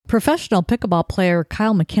Professional pickleball player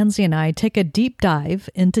Kyle McKenzie and I take a deep dive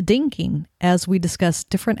into dinking as we discuss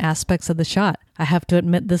different aspects of the shot. I have to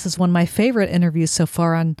admit this is one of my favorite interviews so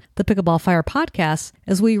far on the Pickleball Fire podcast,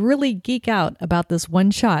 as we really geek out about this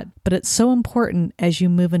one shot, but it's so important as you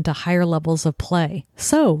move into higher levels of play.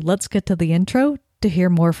 So let's get to the intro to hear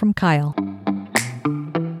more from Kyle.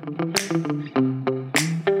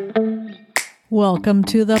 Welcome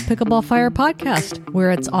to the Pickleball Fire podcast,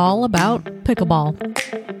 where it's all about pickleball.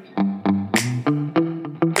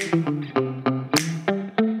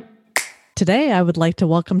 Today, I would like to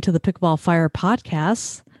welcome to the Pickleball Fire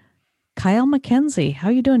podcast, Kyle McKenzie. How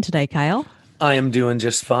are you doing today, Kyle? I am doing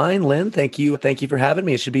just fine, Lynn. Thank you for having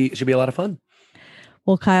me. It should be a lot of fun.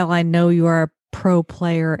 Well, Kyle, I know you are a pro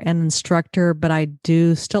player and instructor, but I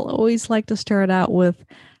do still always like to start out with,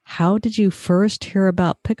 how did you first hear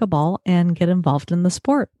about pickleball and get involved in the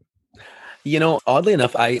sport? You know, oddly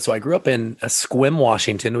enough, I grew up in Sequim,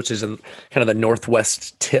 Washington, which is in kind of the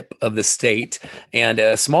northwest tip of the state, and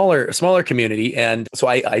a smaller community. And so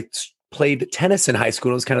I played tennis in high school.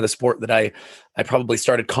 It was kind of the sport that I probably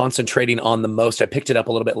started concentrating on the most. I picked it up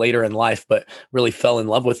a little bit later in life, but really fell in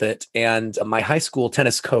love with it. And my high school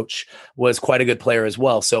tennis coach was quite a good player as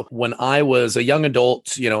well. So when I was a young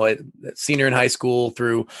adult, a senior in high school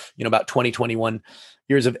through, about 21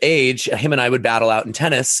 years of age, him and I would battle out in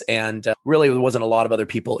tennis, and really there wasn't a lot of other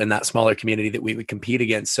people in that smaller community that we would compete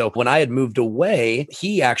against. So when I had moved away,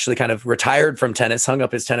 he actually kind of retired from tennis, hung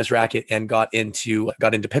up his tennis racket, and got into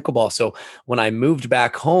pickleball. So when I moved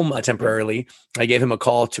back home temporarily, I gave him a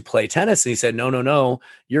call to play tennis, and he said, no,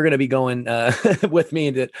 you're going to be going with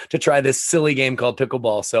me to try this silly game called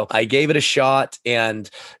pickleball. So I gave it a shot, and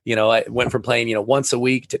I went from playing once a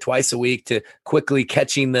week to twice a week to quickly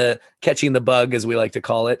catching the bug, as we like to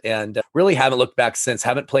call it, and really haven't looked back since.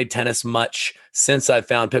 Haven't played tennis much since I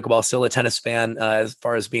found pickleball. Still a tennis fan as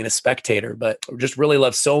far as being a spectator, but just really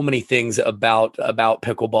love so many things about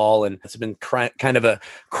pickleball, and it's been kind of a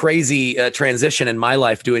crazy transition in my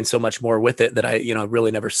life, doing so much more with it that I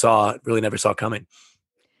really never saw coming.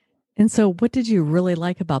 And so what did you really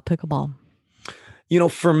like about pickleball?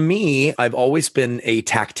 For me, I've always been a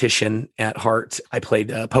tactician at heart. I played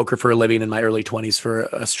poker for a living in my early 20s for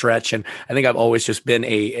a stretch. And I think I've always just been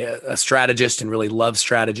a strategist and really love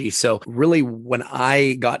strategy. So really, when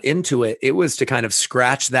I got into it, it was to kind of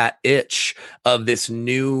scratch that itch of this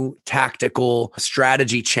new tactical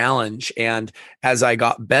strategy challenge. And as I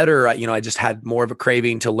got better, I just had more of a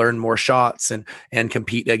craving to learn more shots and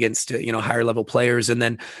compete against, higher level players. And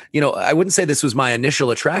then, I wouldn't say this was my initial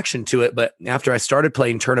attraction to it, but after I started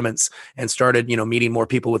playing tournaments and started, meeting more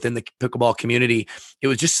people within the pickleball community, it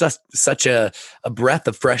was just such a breath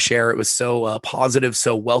of fresh air. It was so positive,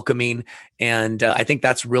 so welcoming. And I think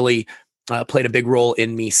that's really played a big role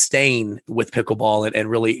in me staying with pickleball and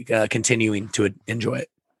really continuing to enjoy it.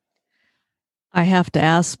 I have to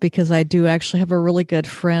ask, because I do actually have a really good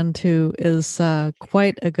friend who is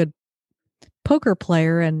quite a good poker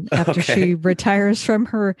player. And after she retires from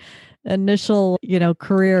her initial,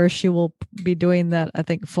 career, she will be doing that, I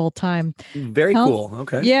think, full time. Very cool.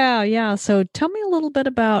 Okay. Yeah. So tell me a little bit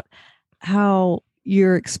about how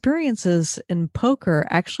your experiences in poker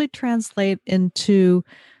actually translate into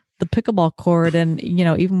the pickleball court and,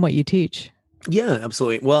 even what you teach. Yeah,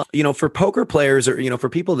 absolutely. Well, for poker players, or, for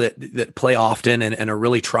people that play often and are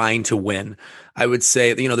really trying to win, I would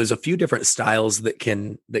say, there's a few different styles that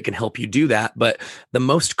can help you do that. But the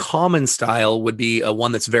most common style would be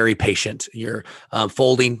one that's very patient. You're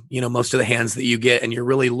folding, most of the hands that you get, and you're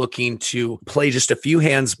really looking to play just a few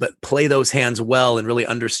hands, but play those hands well and really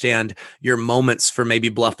understand your moments for maybe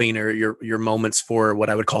bluffing, or your moments for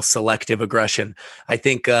what I would call selective aggression. I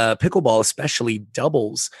think pickleball, especially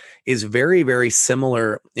doubles, is very, very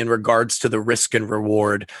similar in regards to the risk and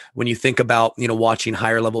reward. When you think about, watching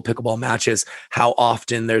higher level pickleball matches, how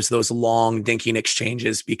often there's those long dinking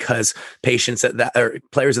exchanges, because players at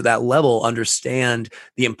that level understand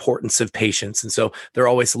the importance of patience. And so they're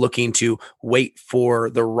always looking to wait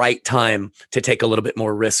for the right time to take a little bit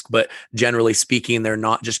more risk. But generally speaking, they're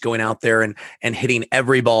not just going out there and hitting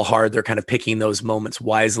every ball hard. They're kind of picking those moments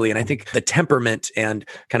wisely. And I think the temperament and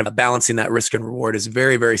kind of balancing that risk and reward is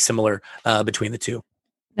very, very similar between the two.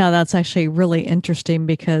 Now, that's actually really interesting,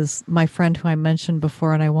 because my friend who I mentioned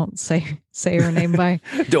before, and I won't say her name by...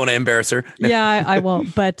 Don't want to embarrass her. Yeah, I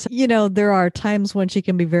won't. But, there are times when she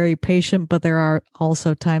can be very patient, but there are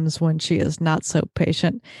also times when she is not so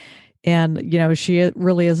patient. And, she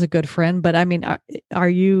really is a good friend. But I mean,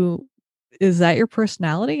 is that your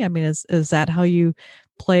personality? I mean, is that how you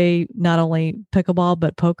play not only pickleball,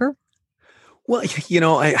 but poker? Well,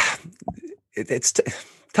 it's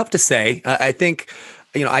tough to say. I think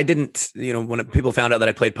I didn't, when people found out that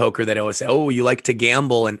I played poker, they'd always say, "Oh, you like to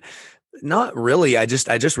gamble." And not really. I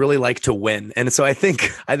just really like to win. And so I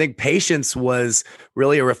think patience was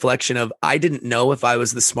really a reflection of, I didn't know if I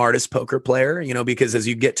was the smartest poker player, because as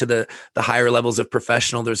you get to the higher levels of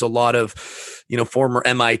professional, there's a lot of, former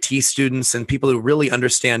MIT students and people who really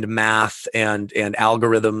understand math and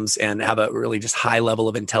algorithms and have a really just high level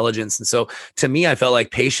of intelligence. And so to me, I felt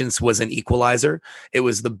like patience was an equalizer. It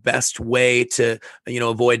was the best way to,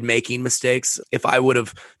 avoid making mistakes. If I would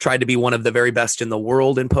have tried to be one of the very best in the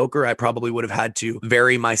world in poker, I probably would have had to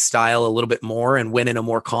vary my style a little bit more and win in a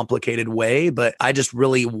more complicated way. But I just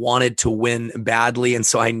really wanted to win badly. And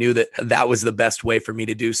so I knew that that was the best way for me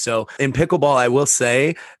to do so. In pickleball, I will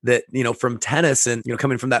say that, from tennis and,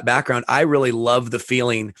 coming from that background, I really love the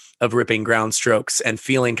feeling of ripping ground strokes and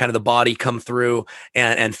feeling kind of the body come through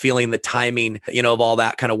and feeling the timing, of all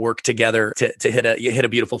that kind of work together to hit a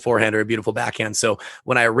beautiful forehand or a beautiful backhand. So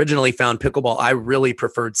when I originally found pickleball, I really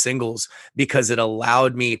preferred singles because it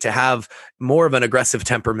allowed me to have more of an aggressive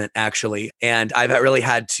temperament, actually. And I've really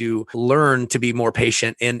had to learn to be more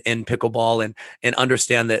patient in pickleball and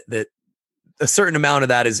understand that a certain amount of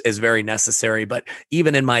that is very necessary. But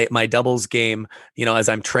even in my doubles game, as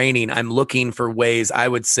I'm training, I'm looking for ways, I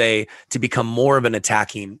would say, to become more of an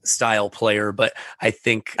attacking style player. But I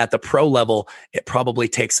think at the pro level, it probably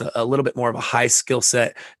takes a little bit more of a high skill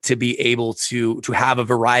set to be able to have a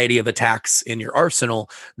variety of attacks in your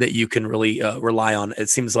arsenal that you can really rely on. It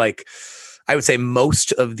seems like, I would say,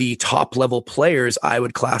 most of the top level players I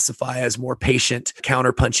would classify as more patient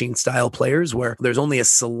counterpunching style players, where there's only a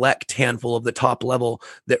select handful of the top level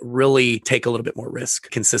that really take a little bit more risk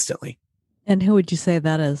consistently. And who would you say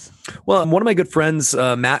that is? Well, one of my good friends,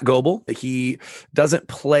 Matt Goebel, he doesn't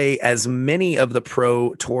play as many of the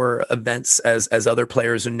pro tour events as other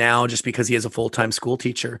players now, just because he is a full-time school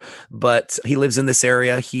teacher. But he lives in this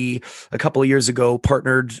area. He, a couple of years ago,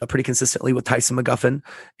 partnered pretty consistently with Tyson McGuffin,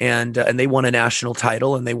 and they won a national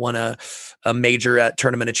title, and they won a major at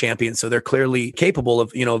Tournament of Champions. So they're clearly capable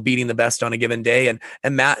of, beating the best on a given day. And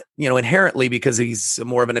Matt, inherently, because he's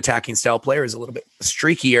more of an attacking style player, is a little bit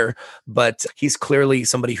streakier, but he's clearly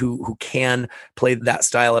somebody who can play that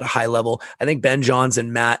style at a high level. I think Ben Johns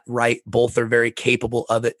and Matt Wright both are very capable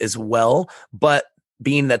of it as well. But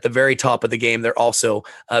being at the very top of the game, they're also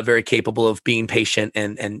very capable of being patient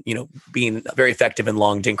and being very effective in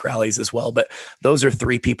long dink rallies as well. But those are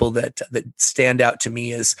three people that stand out to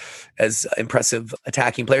me as impressive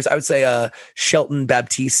attacking players. I would say Shelton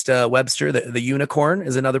Baptiste Webster, the unicorn,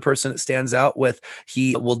 is another person that stands out.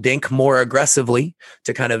 He will dink more aggressively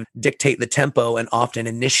to kind of dictate the tempo and often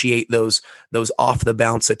initiate those off the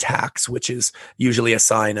bounce attacks, which is usually a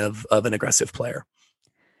sign of an aggressive player.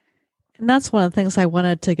 And that's one of the things I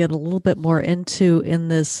wanted to get a little bit more into in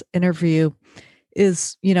this interview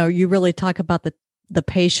is, you really talk about the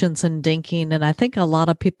patience and dinking. And I think a lot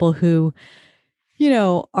of people who,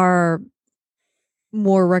 are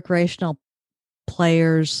more recreational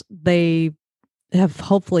players, they have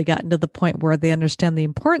hopefully gotten to the point where they understand the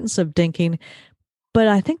importance of dinking. But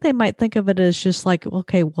I think they might think of it as just like,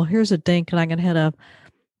 okay, well, here's a dink and I'm going to hit a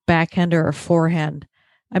backhand or a forehand.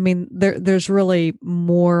 I mean, there's really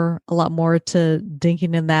a lot more to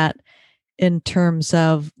dinking in that, in terms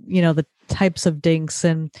of, the types of dinks.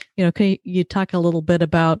 And, can you talk a little bit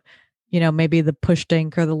about, maybe the push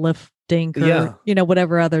dink or the lift dink or,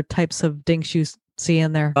 whatever other types of dinks you see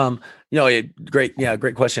in there?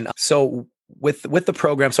 Great question. So with the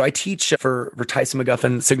program, so I teach for Tyson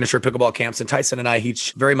McGuffin signature pickleball camps, and Tyson and I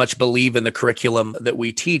each very much believe in the curriculum that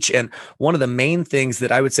we teach. And one of the main things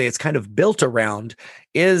that I would say it's kind of built around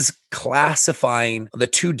is classifying the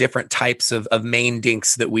two different types of main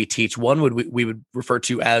dinks that we teach. One we would refer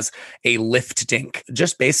to as a lift dink,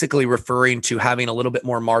 just basically referring to having a little bit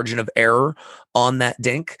more margin of error on that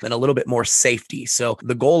dink and a little bit more safety. So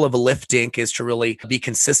the goal of a lift dink is to really be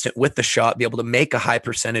consistent with the shot, be able to make a high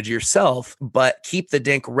percentage yourself, but keep the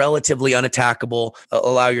dink relatively unattackable,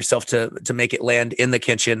 allow yourself to make it land in the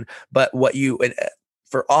kitchen. But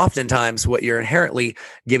for oftentimes what you're inherently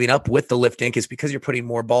giving up with the lift dink is because you're putting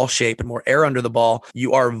more ball shape and more air under the ball,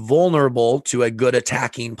 you are vulnerable to a good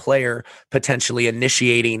attacking player potentially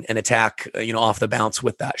initiating an attack, off the bounce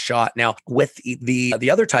with that shot. Now, with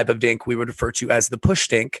the other type of dink we would refer to as the push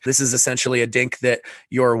dink, this is essentially a dink that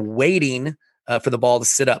you're waiting for the ball to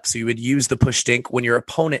sit up. So you would use the push dink when your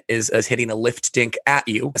opponent is hitting a lift dink at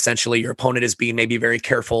you. Essentially, your opponent is being maybe very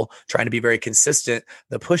careful, trying to be very consistent.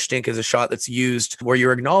 The push dink is a shot that's used where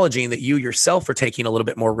you're acknowledging that you yourself are taking a little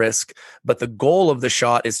bit more risk, but the goal of the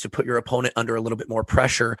shot is to put your opponent under a little bit more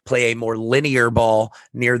pressure, play a more linear ball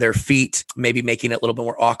near their feet, maybe making it a little bit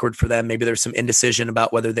more awkward for them. Maybe there's some indecision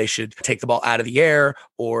about whether they should take the ball out of the air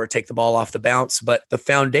or take the ball off the bounce. But the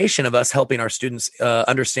foundation of us helping our students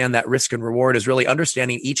understand that risk and reward is really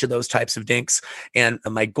understanding each of those types of dinks. And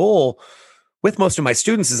my goal with most of my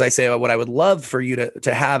students is I say, what I would love for you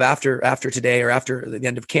to have after today or after the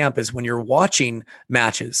end of camp is when you're watching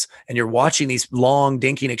matches and you're watching these long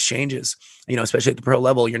dinking exchanges, especially at the pro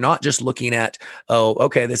level, you're not just looking at, oh,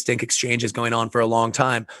 okay, this dink exchange is going on for a long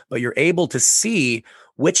time, but you're able to see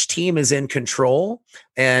which team is in control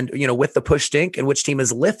and, with the push dink, and which team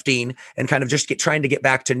is lifting and kind of just trying to get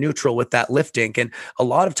back to neutral with that lift dink. And a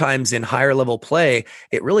lot of times in higher level play,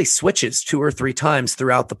 it really switches 2 or 3 times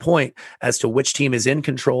throughout the point as to which team is in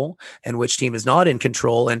control and which team is not in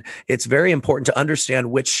control. And it's very important to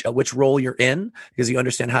understand which role you're in, because you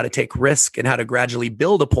understand how to take risk and how to gradually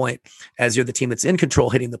build a point as you're the team that's in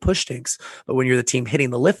control hitting the push dinks. But when you're the team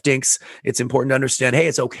hitting the lift dinks, it's important to understand, hey,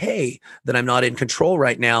 it's okay that I'm not in control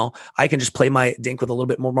right now. I can just play my dink with a little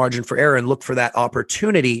bit more margin for error and look for that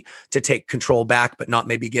opportunity to take control back, but not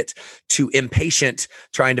maybe get too impatient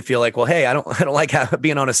trying to feel like, well, hey, I don't like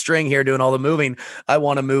being on a string here doing all the moving. I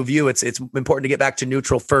want to move you. It's important to get back to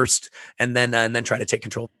neutral first and then try to take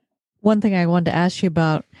control. One thing I wanted to ask you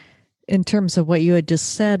about in terms of what you had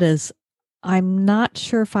just said is I'm not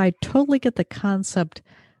sure if I totally get the concept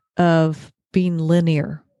of being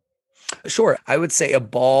linear. Sure. I would say a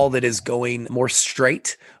ball that is going more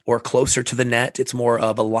straight or closer to the net, it's more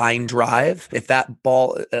of a line drive. If that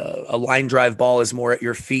ball, a line drive ball is more at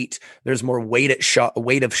your feet, there's more weight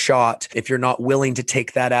of shot. If you're not willing to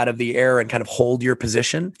take that out of the air and kind of hold your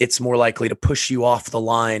position, it's more likely to push you off the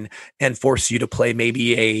line and force you to play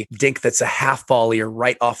maybe a dink that's a half volley or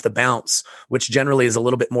right off the bounce, which generally is a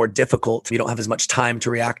little bit more difficult. You don't have as much time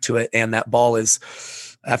to react to it. And that ball is,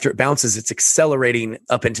 after it bounces, it's accelerating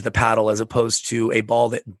up into the paddle, as opposed to a ball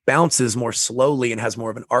that bounces more slowly and has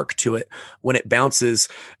more of an arc to it. When it bounces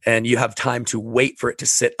and you have time to wait for it to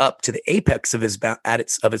sit up to the apex of its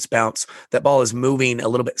bounce, that ball is moving a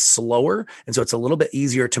little bit slower. And so it's a little bit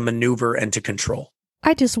easier to maneuver and to control.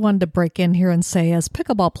 I just wanted to break in here and say, as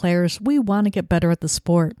pickleball players, we want to get better at the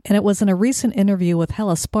sport. And it was in a recent interview with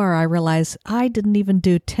Hella Spar I realized I didn't even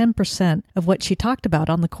do 10% of what she talked about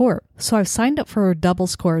on the court. So I've signed up for her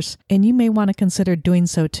doubles course, and you may want to consider doing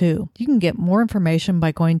so too. You can get more information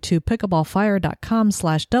by going to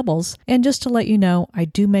pickleballfire.com/doubles. And just to let you know, I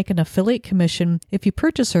do make an affiliate commission if you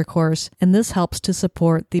purchase her course, and this helps to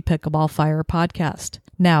support the Pickleball Fire podcast.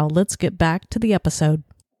 Now let's get back to the episode.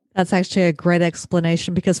 That's actually a great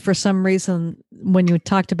explanation, because for some reason, when you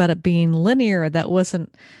talked about it being linear, that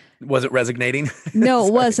wasn't... Was it resonating? No,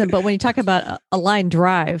 it wasn't. But when you talk about a line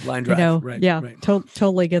drive, right, yeah, right.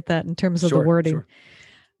 Totally get that in terms of the wording. Sure.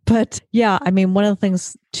 But yeah, I mean, one of the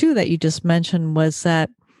things too that you just mentioned was that,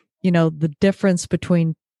 the difference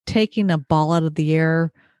between taking a ball out of the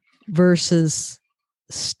air versus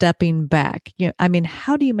stepping back. I mean,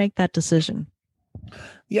 how do you make that decision?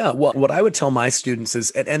 Yeah, well, what I would tell my students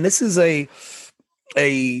is, and this is a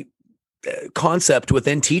concept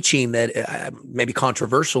within teaching that maybe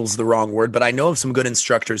controversial is the wrong word, but I know of some good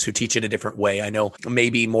instructors who teach it a different way. I know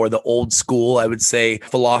maybe more the old school, I would say,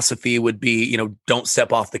 philosophy would be, don't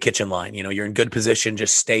step off the kitchen line. You're in good position,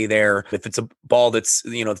 just stay there. If it's a ball that's,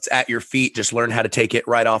 that's at your feet, just learn how to take it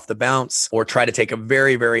right off the bounce, or try to take a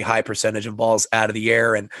very, very high percentage of balls out of the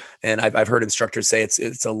air. And I've heard instructors say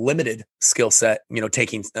it's a limited skill set,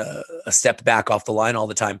 taking a step back off the line all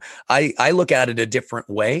the time. I look at it a different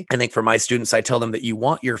way. I think for my students, I tell them that you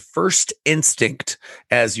want your first instinct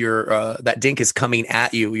as that dink is coming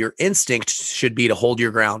at you. Your instinct should be to hold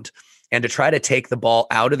your ground and to try to take the ball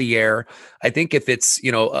out of the air. I think if it's,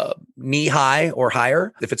 knee high or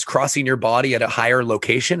higher, if it's crossing your body at a higher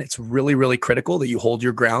location, it's really, really critical that you hold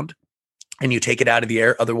your ground and you take it out of the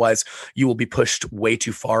air. Otherwise, you will be pushed way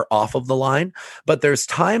too far off of the line. But there's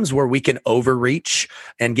times where we can overreach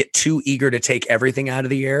and get too eager to take everything out of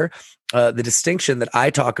the air. The distinction that I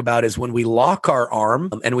talk about is when we lock our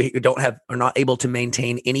arm and we are not able to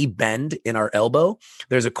maintain any bend in our elbow.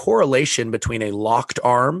 There's a correlation between a locked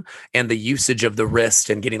arm and the usage of the wrist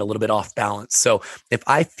and getting a little bit off balance. So if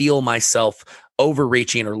I feel myself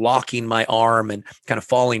overreaching or locking my arm and kind of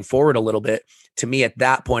falling forward a little bit, to me at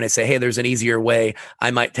that point, I say, hey, there's an easier way.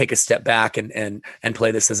 I might take a step back and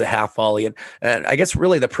play this as a half volley. And I guess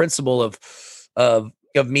really the principle of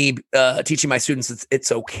of me teaching my students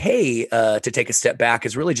it's okay to take a step back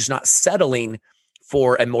is really just not settling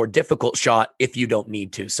for a more difficult shot if you don't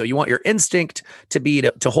need to. So you want your instinct to be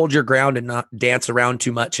to hold your ground and not dance around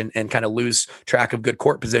too much and kind of lose track of good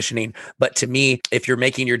court positioning. But to me, if you're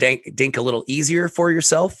making your dink a little easier for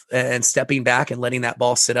yourself and stepping back and letting that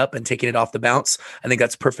ball sit up and taking it off the bounce, I think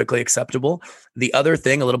that's perfectly acceptable. The other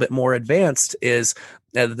thing, a little bit more advanced, is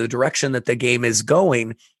the direction that the game is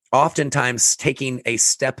going. Oftentimes, taking a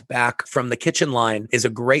step back from the kitchen line is a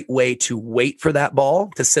great way to wait for that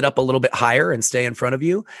ball to sit up a little bit higher and stay in front of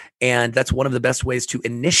you. And that's one of the best ways to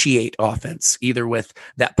initiate offense, either with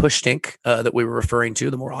that push dink that we were referring to,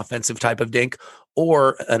 the more offensive type of dink,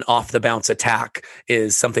 or an off the bounce attack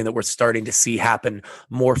is something that we're starting to see happen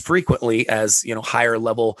more frequently as, higher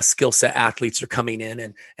level skill set athletes are coming in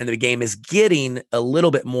and the game is getting a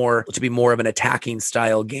little bit more to be more of an attacking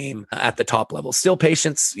style game at the top level. Still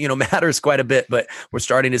patience, matters quite a bit, but we're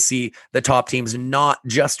starting to see the top teams not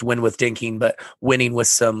just win with dinking, but winning with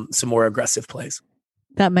some more aggressive plays.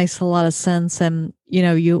 That makes a lot of sense. And,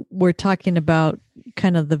 you were talking about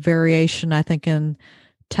kind of the variation, I think, in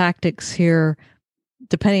tactics here,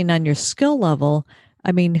 depending on your skill level.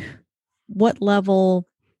 I mean, what level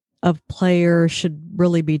of player should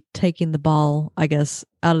really be taking the ball, I guess,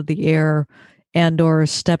 out of the air and or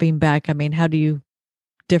stepping back? I mean, how do you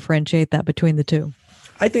differentiate that between the two?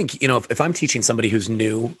 I think, if I'm teaching somebody who's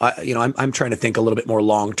new, I'm trying to think a little bit more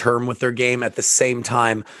long-term with their game. At the same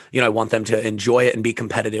time, I want them to enjoy it and be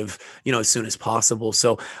competitive, as soon as possible.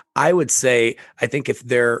 So I would say, I think if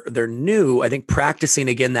they're new, I think practicing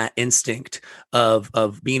again, that instinct of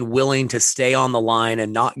being willing to stay on the line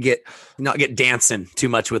and not get dancing too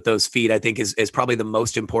much with those feet, I think is probably the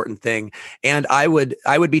most important thing. And I would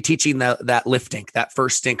be teaching that lift dink, that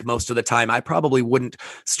first dink most of the time. I probably wouldn't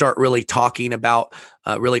start really talking about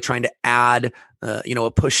really trying to add,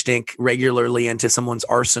 a push dink regularly into someone's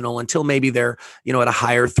arsenal until maybe they're, at a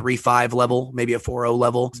higher 3-5 level, maybe a 4-0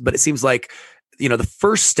 level. But it seems like, the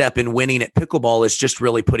first step in winning at pickleball is just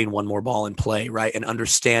really putting one more ball in play, right? And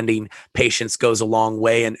understanding patience goes a long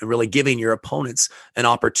way and really giving your opponents an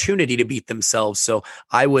opportunity to beat themselves. So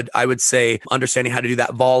I would say understanding how to do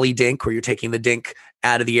that volley dink where you're taking the dink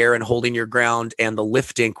out of the air and holding your ground, and the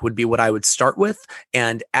lift dink would be what I would start with.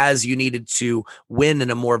 And as you needed to win in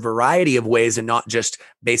a more variety of ways and not just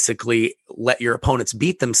basically let your opponents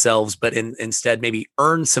beat themselves, but instead maybe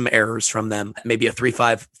earn some errors from them, maybe a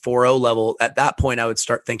 3-5, 4-0 level. At that point, I would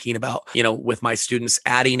start thinking about, with my students,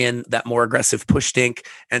 adding in that more aggressive push dink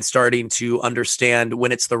and starting to understand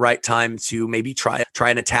when it's the right time to maybe try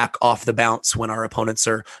an attack off the bounce when our opponents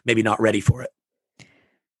are maybe not ready for it.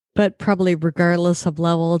 But probably regardless of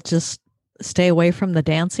level, just stay away from the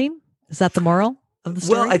dancing. Is that the moral of the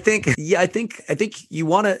story? Well, I think you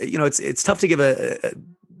want to, it's tough to give a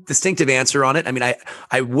distinctive answer on it. I mean,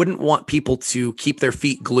 I wouldn't want people to keep their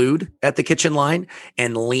feet glued at the kitchen line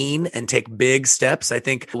and lean and take big steps. I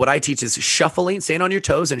think what I teach is shuffling, staying on your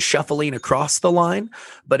toes and shuffling across the line.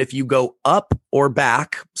 But if you go up or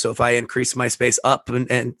back, so if I increase my space up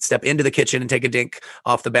and step into the kitchen and take a dink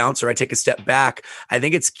off the bounce, or I take a step back, I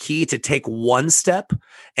think it's key to take one step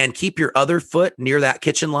and keep your other foot near that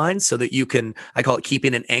kitchen line so that you can, I call it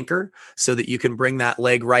keeping an anchor, so that you can bring that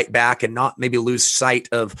leg right back and not maybe lose sight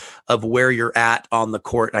of where you're at on the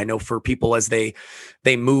court. I know for people, as they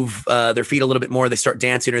move their feet a little bit more, they start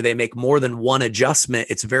dancing, or they make more than one adjustment,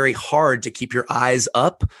 it's very hard to keep your eyes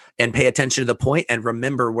up and pay attention to the point and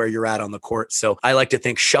remember where you're at on the court. So I like to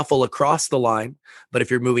think shuffle across the line, but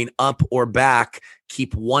if you're moving up or back,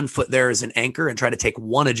 keep one foot there as an anchor and try to take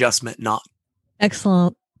one adjustment, not.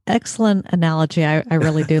 Excellent analogy. I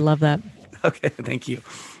really do love that. Okay, thank you.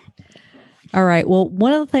 All right. Well,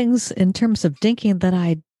 one of the things in terms of dinking that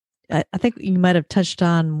I think you might have touched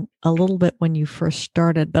on a little bit when you first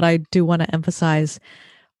started, but I do want to emphasize,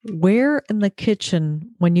 where in the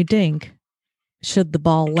kitchen when you dink should the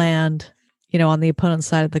ball land, on the opponent's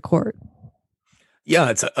side of the court? Yeah,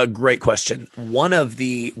 it's a great question. One of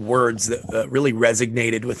the words that really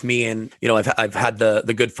resonated with me, and I've had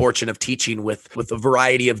the good fortune of teaching with a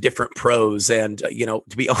variety of different pros, and to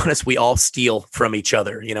be honest, we all steal from each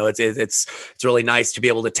other. It's really nice to be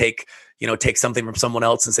able to take something from someone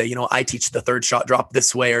else and say, I teach the third shot drop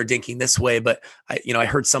this way or dinking this way, but I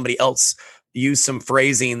heard somebody else use some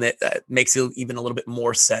phrasing that makes it even a little bit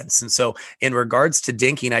more sense. And so in regards to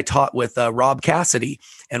dinking, I taught with Rob Cassidy.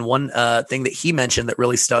 And one thing that he mentioned that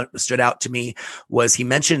really stood out to me was he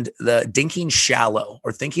mentioned the dinking shallow,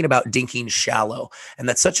 or thinking about dinking shallow. And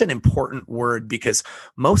that's such an important word because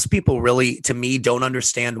most people really, to me, don't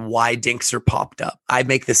understand why dinks are popped up. I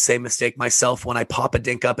make the same mistake myself when I pop a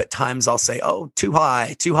dink up. At times I'll say, oh, too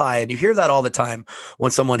high, too high. And you hear that all the time.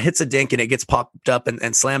 When someone hits a dink and it gets popped up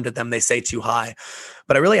and slammed at them, they say too high.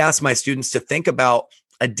 But I really ask my students to think about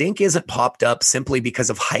a dink isn't popped up simply because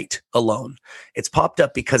of height alone. It's popped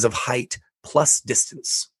up because of height plus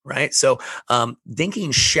distance, right? So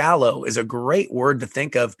dinking shallow is a great word to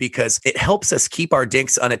think of because it helps us keep our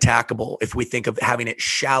dinks unattackable if we think of having it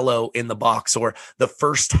shallow in the box or the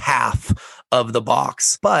first half of the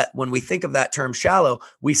box. But when we think of that term shallow,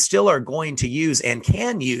 we still are going to use and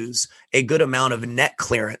can use a good amount of net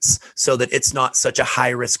clearance so that it's not such a high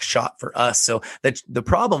risk shot for us. So that the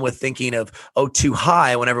problem with thinking of, oh, too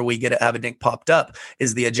high whenever we have a dink popped up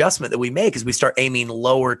is the adjustment that we make is we start aiming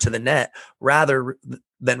lower to the net rather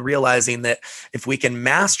than realizing that if we can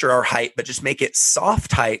master our height, but just make it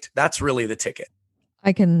soft height, that's really the ticket.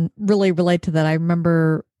 I can really relate to that. I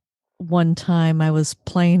remember one time I was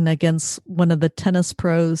playing against one of the tennis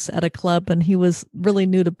pros at a club, and he was really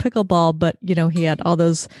new to pickleball, but he had all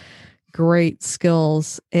those great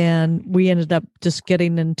skills. And we ended up just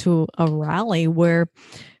getting into a rally where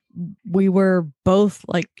we were both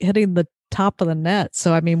like hitting the top of the net.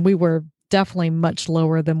 So, I mean, we were definitely much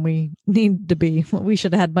lower than we need to be. We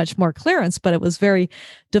should have had much more clearance, but it was very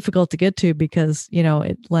difficult to get to because,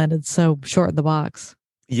 it landed so short in the box.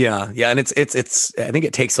 Yeah. And it's, I think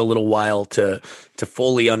it takes a little while to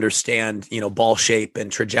fully understand, ball shape and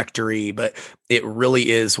trajectory, but it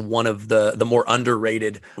really is one of the more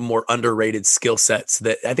underrated skill sets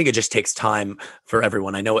that I think it just takes time for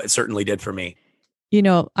everyone. I know it certainly did for me.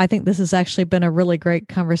 I think this has actually been a really great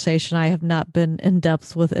conversation. I have not been in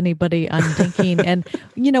depth with anybody on dinking. And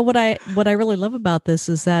what I really love about this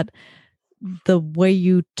is that the way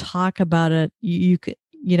you talk about it, you could,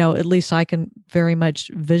 at least I can very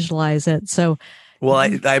much visualize it. So, well,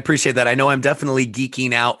 I appreciate that. I know I'm definitely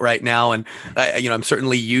geeking out right now, and I'm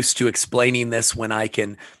certainly used to explaining this when I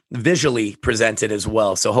can visually present it as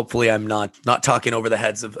well. So hopefully, I'm not talking over the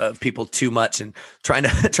heads of people too much and trying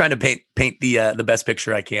to paint the best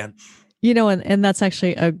picture I can. And that's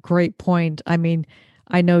actually a great point. I mean,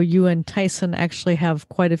 I know you and Tyson actually have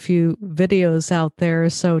quite a few videos out there.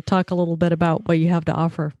 So talk a little bit about what you have to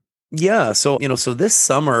offer. Yeah. So this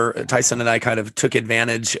summer, Tyson and I kind of took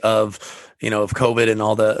advantage of COVID and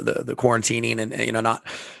all the quarantining and, not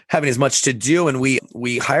having as much to do. And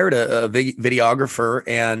we hired a videographer,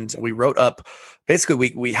 and we wrote up,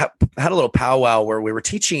 basically we had a little powwow where we were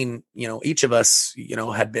teaching, each of us,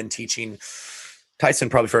 had been teaching Tyson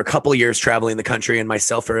probably for a couple of years traveling the country, and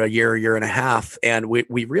myself for a year and a half. And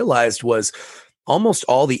we realized was almost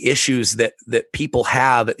all the issues that people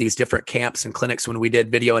have at these different camps and clinics when we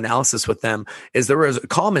did video analysis with them is there was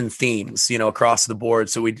common themes, across the board.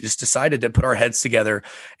 So we just decided to put our heads together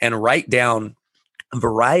and write down a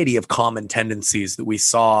variety of common tendencies that we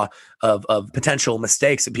saw of potential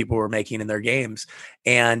mistakes that people were making in their games,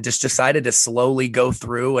 and just decided to slowly go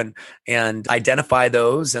through and identify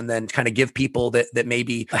those, and then kind of give people that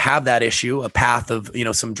maybe have that issue a path of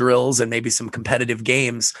some drills and maybe some competitive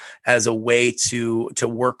games as a way to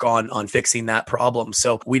work on fixing that problem.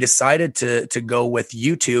 So we decided to go with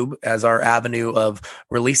YouTube as our avenue of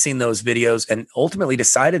releasing those videos, and ultimately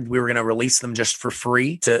decided we were going to release them just for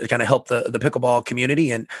free to kind of help the pickleball community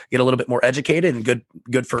and get a little bit more educated, and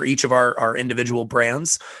good for each of our individual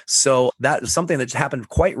brands. So that is something that's happened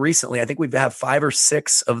quite recently. I think we have 5 or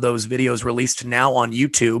 6 of those videos released now on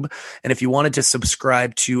YouTube. And if you wanted to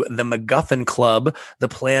subscribe to the McGuffin Club, the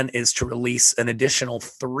plan is to release an additional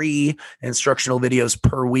 3 instructional videos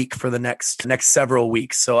per week for the next several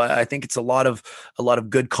weeks. So I think it's a lot of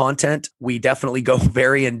good content. We definitely go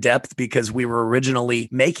very in depth because we were originally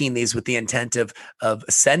making these with the intent of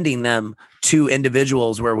sending them to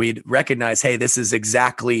individuals where we'd recognize, hey, this is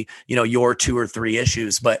exactly, your 2 or 3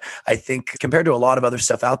 issues. But I think compared to a lot of other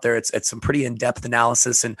stuff out there, it's some pretty in-depth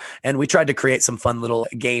analysis. And we tried to create some fun little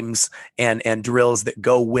games and drills that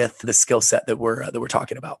go with the skill set that we're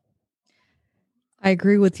talking about. I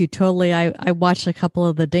agree with you totally. I watched a couple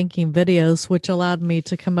of the dinking videos, which allowed me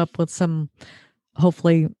to come up with some,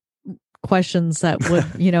 hopefully, questions that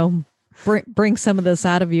would, bring some of this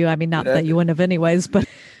out of you. I mean, not that you wouldn't have anyways, but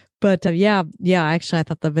yeah, actually, I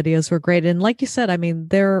thought the videos were great. And like you said, I mean,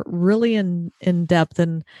 they're really in depth.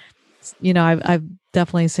 And I've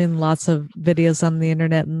definitely seen lots of videos on the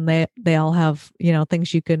internet, and they all have,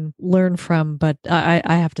 things you can learn from. But I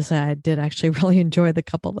have to say, I did actually really enjoy the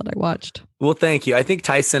couple that I watched. Well, thank you. I think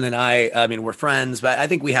Tyson and I mean, we're friends, but I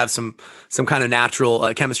think we have some kind of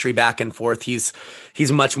natural chemistry back and forth. He's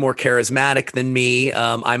much more charismatic than me.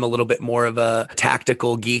 I'm a little bit more of a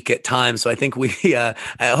tactical geek at times. So I think we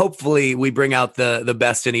hopefully we bring out the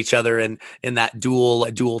best in each other in that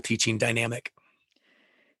dual teaching dynamic.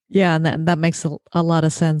 Yeah, and that makes a lot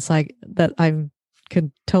of sense. That I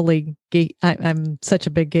could totally geek. I'm such a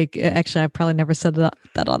big geek. Actually, I've probably never said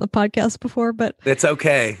that on the podcast before, but it's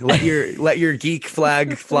okay. Let your geek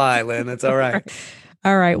flag fly, Lynn. That's all right.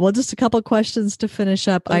 All right. Well, just a couple of questions to finish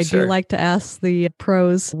up. Oh, I sure. do like to ask the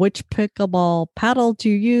pros, which pickleball paddle do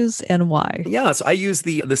you use and why? Yeah, so I use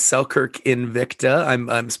the Selkirk Invicta.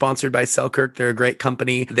 I'm sponsored by Selkirk. They're a great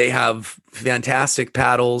company. They have fantastic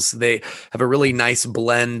paddles. They have a really nice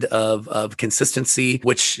blend of consistency,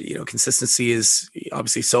 which, consistency is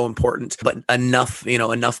obviously so important, but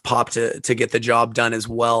enough pop to get the job done as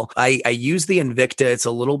well. I use the Invicta. It's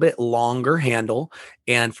a little bit longer handle.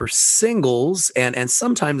 And for singles and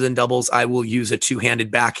sometimes in doubles, I will use a two-handed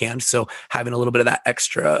backhand. So having a little bit of that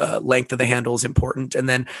extra length of the handle is important. And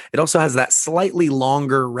then it also has that slightly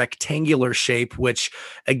longer rectangular shape, which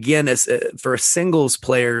again is for singles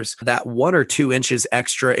players, that 1 or 2 inches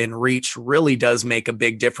extra in reach really does make a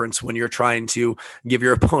big difference when you're trying to give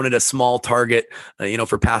your opponent a small target,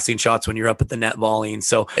 for passing shots when you're up at the net volleying.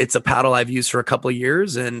 So it's a paddle I've used for a couple of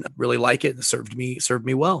years and really like it. It served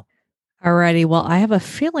me well. Alrighty. Well, I have a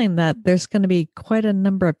feeling that there's going to be quite a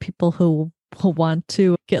number of people who will want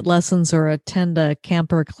to get lessons or attend a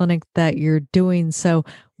camp or a clinic that you're doing. So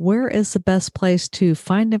where is the best place to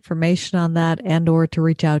find information on that and or to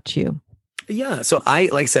reach out to you? Yeah. So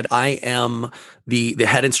like I said, I am the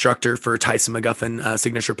head instructor for Tyson McGuffin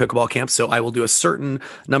Signature Pickleball Camp. So I will do a certain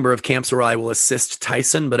number of camps where I will assist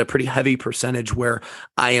Tyson, but a pretty heavy percentage where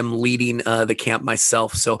I am leading the camp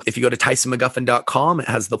myself. So if you go to TysonMcGuffin.com, it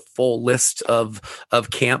has the full list of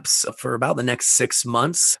camps for about the next 6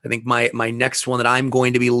 months. I think my next one that I'm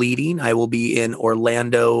going to be leading, I will be in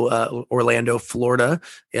Orlando, Florida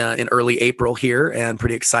in early April here, and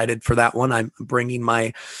pretty excited for that one. I'm bringing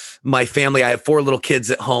my family. I have 4 little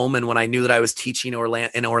kids at home, and when I knew that I was teaching in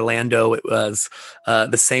Orlando, it was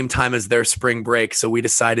the same time as their spring break. So we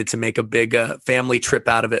decided to make a big family trip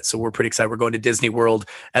out of it. So we're pretty excited. We're going to Disney World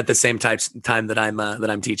at the same time that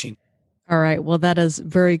I'm teaching. All right. Well, that is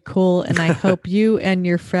very cool, and I hope you and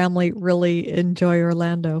your family really enjoy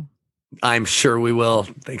Orlando. I'm sure we will.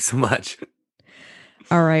 Thanks so much.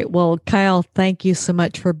 All right. Well, Kyle, thank you so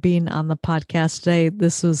much for being on the podcast today.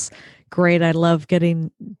 This was great. I love getting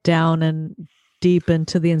down and deep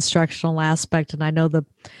into the instructional aspect. And I know the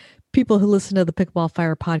people who listen to the Pickleball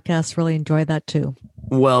Fire podcast really enjoy that too.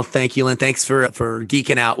 Well, thank you, Lynn. Thanks for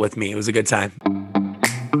geeking out with me. It was a good time.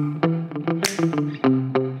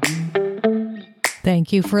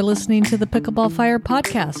 Thank you for listening to the Pickleball Fire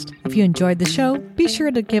podcast. If you enjoyed the show, be sure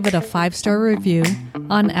to give it a 5-star review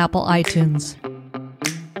on Apple iTunes.